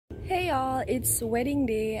Hey y'all, it's wedding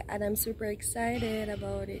day and I'm super excited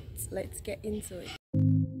about it. Let's get into it.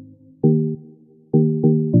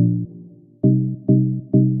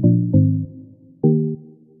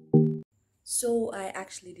 So I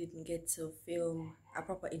actually didn't get to film a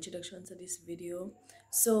proper introduction to this video.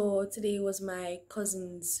 So today was my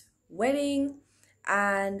cousin's wedding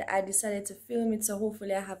and I decided to film it, so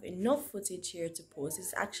hopefully I have enough footage here to post.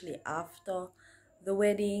 It's actually after the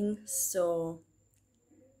wedding, so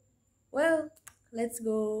well, let's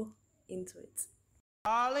go into it.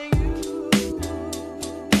 Darling,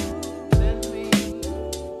 send me,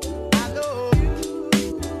 I know you,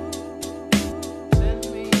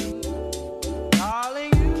 send me,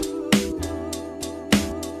 darling,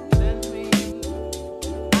 send me,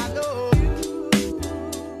 I know you,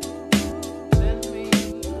 send me,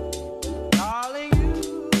 darling,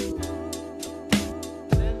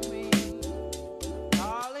 send me,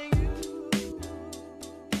 darling.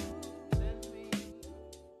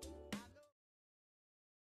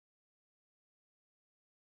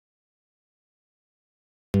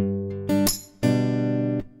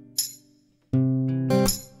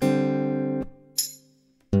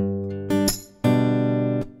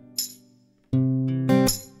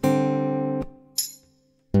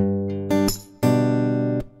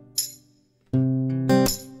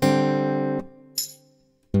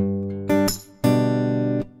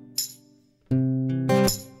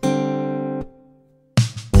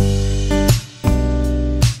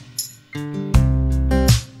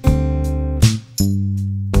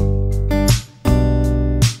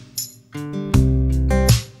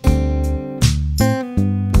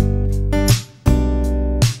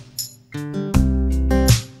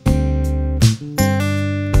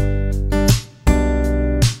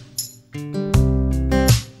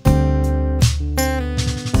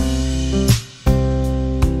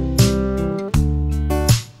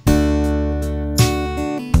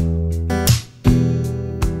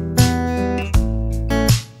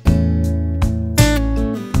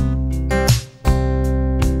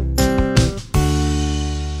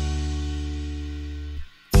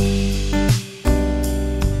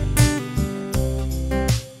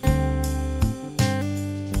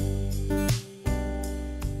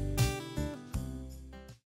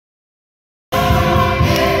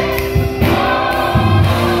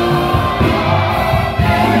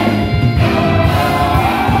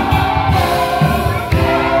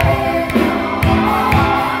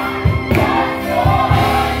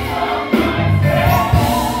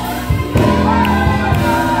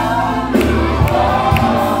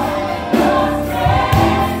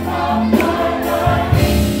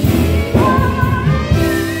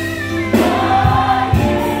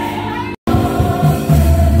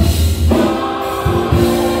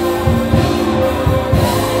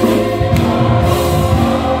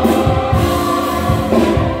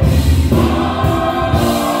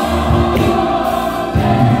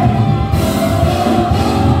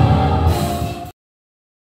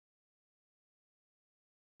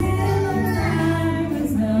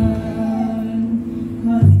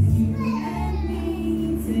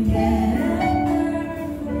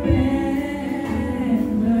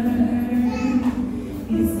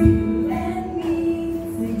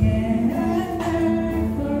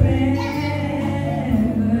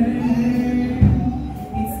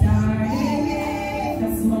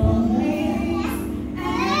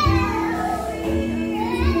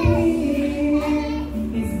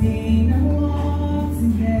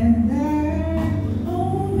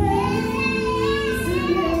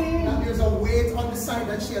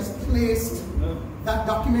 That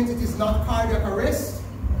document, it is not cardiac arrest.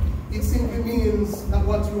 It simply means that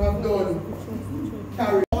what you have done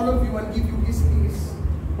carry all of you and give you his peace,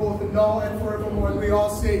 both now and forevermore. And we all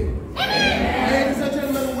say, amen. Ladies and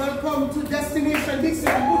gentlemen, welcome to Destination Dixon.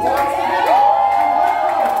 Put your hands together.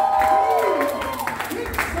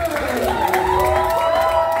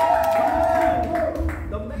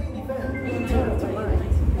 The main event. Jesus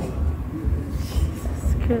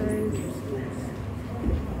Christ.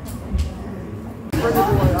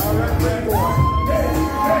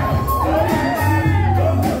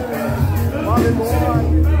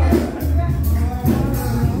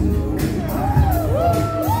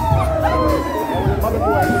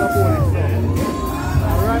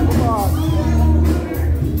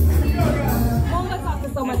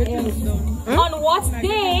 On what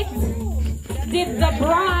date did the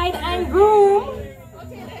bride and groom?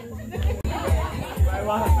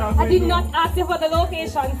 I did not ask you for the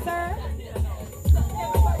location, sir.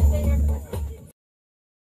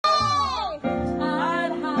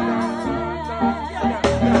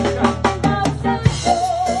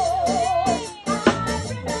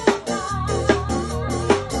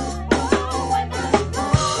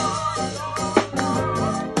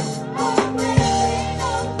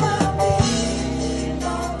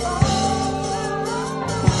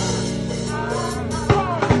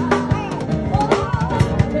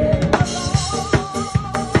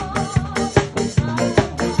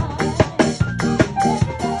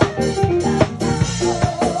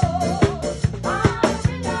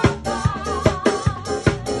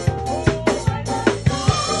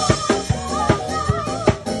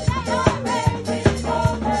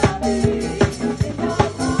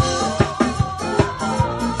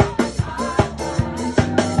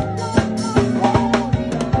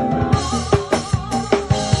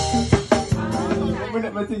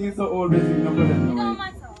 that my thing is so old, but no problem.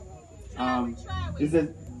 No it says,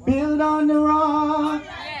 build on the rock,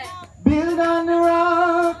 build on the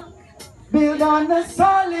rock, build on the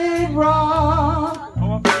solid rock.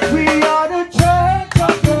 We are the church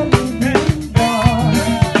of the living God.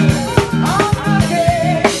 On the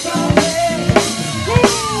gates of hell.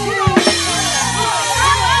 Build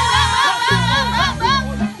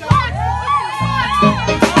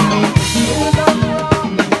on the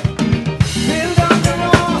rock, build on the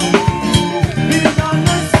rock, build on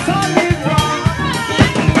the solid rock.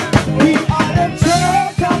 We are the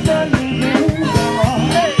church of the living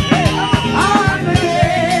God. On the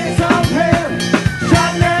gates of hell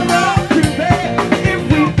shall never prevail if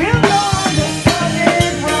we build on the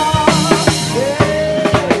solid rock.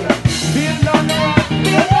 Build on the rock,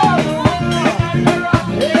 build on the rock.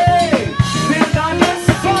 Build on the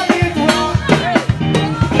solid rock.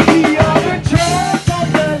 We are the church of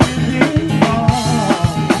the living God.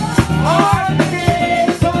 On the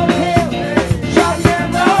gates of hell shall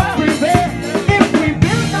never prevail if we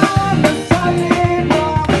build on the solid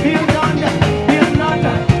rock. Build on the, build on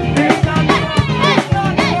the, build on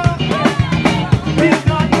the rock, build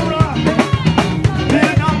on the rock,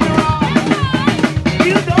 build on the rock, build on the rock,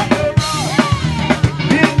 build on the rock,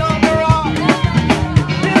 build on the rock,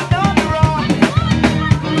 build on the rock.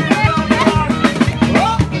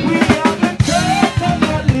 Oh, we are the church of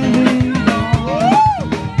the living God.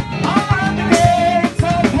 On the gates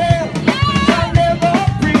of hell shall never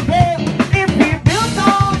prevail if we build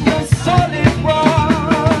on the solid rock.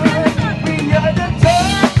 We are the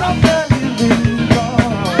church of the living God.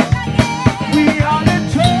 We are the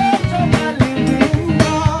church of the living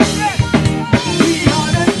God. We are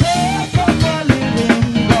the church of the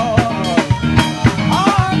living God.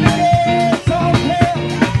 On the gates of hell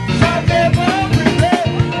shall never prevail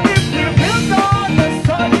if we build on the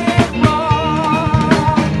solid rock.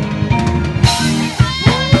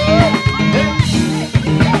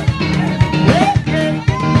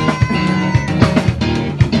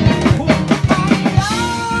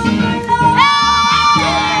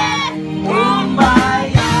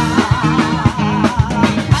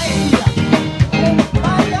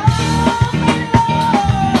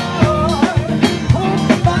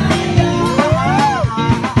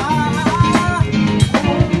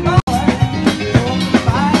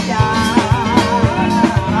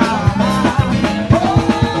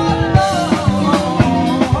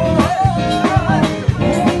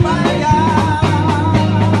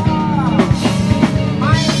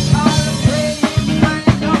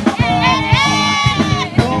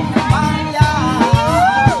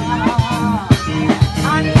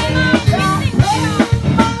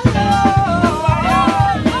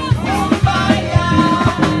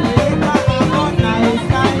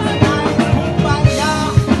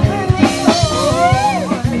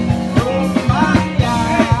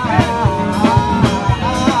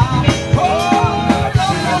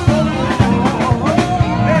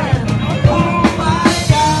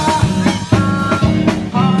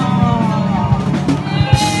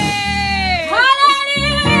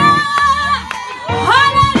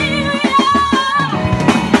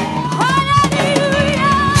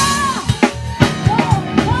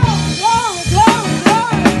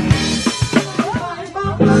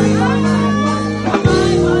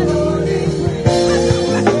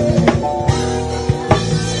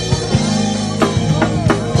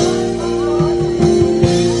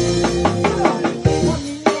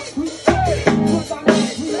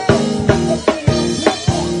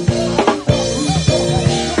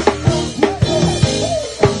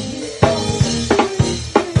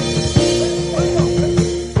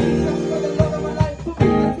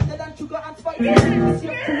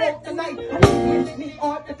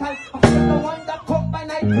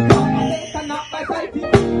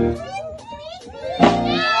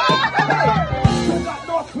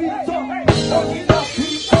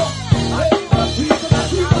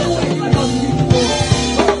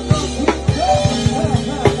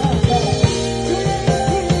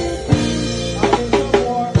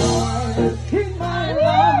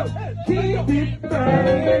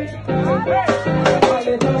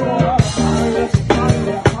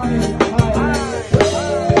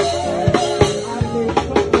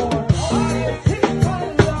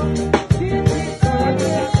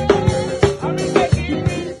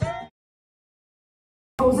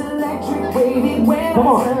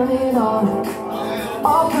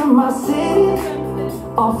 Off from my city,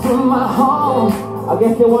 off from my home. I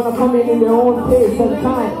guess they want to come in their own pace and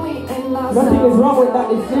time. Nothing is wrong with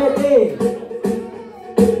that, it's their day.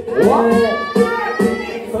 What?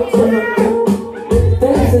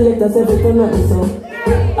 Tell me select us every episode.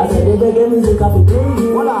 I said they beg music off the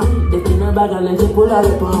her bag and then she pull out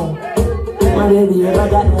the pound. My baby ever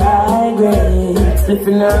got the high grade.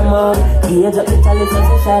 Slipping her mouth, gauge up the chalice and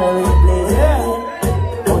she shadow in the place.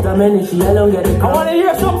 Out of many, she alone get the crowd. I wanna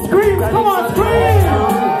hear some screams, come on, scream!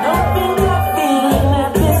 Don't think you're feeling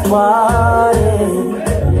at this party.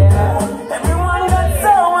 Everyone got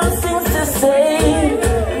so much things to say.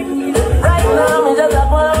 Right now, me just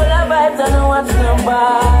have one with the vibes, I don't watch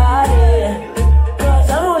nobody. Cause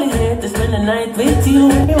I'm only here to spend the night with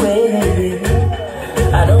you anyway.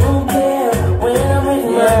 I don't care when I'm with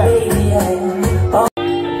my baby.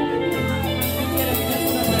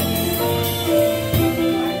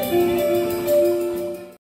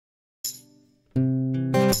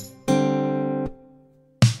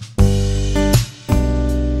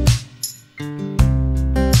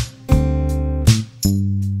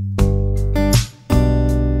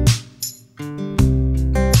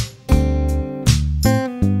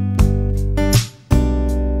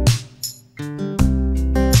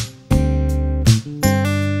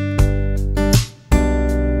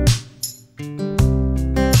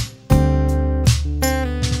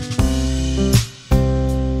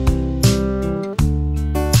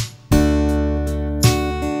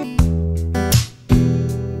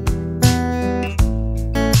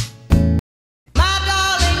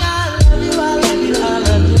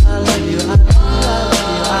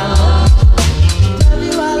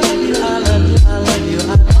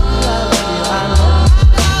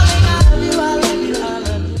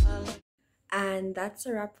 And that's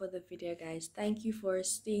a wrap for the video, guys. Thank you for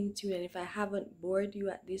staying tuned, and if I haven't bored you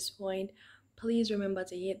at this point, please remember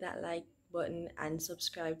to hit that like button and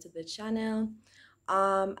subscribe to the channel.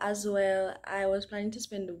 As well, I was planning to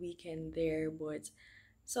spend the weekend there, but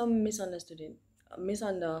some misunderstanding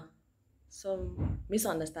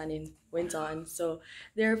went on, so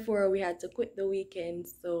therefore we had to quit the weekend.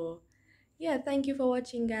 So yeah, thank you for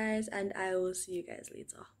watching, guys, and I will see you guys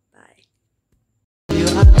later. Bye.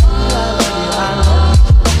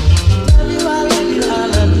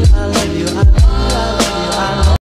 I love you.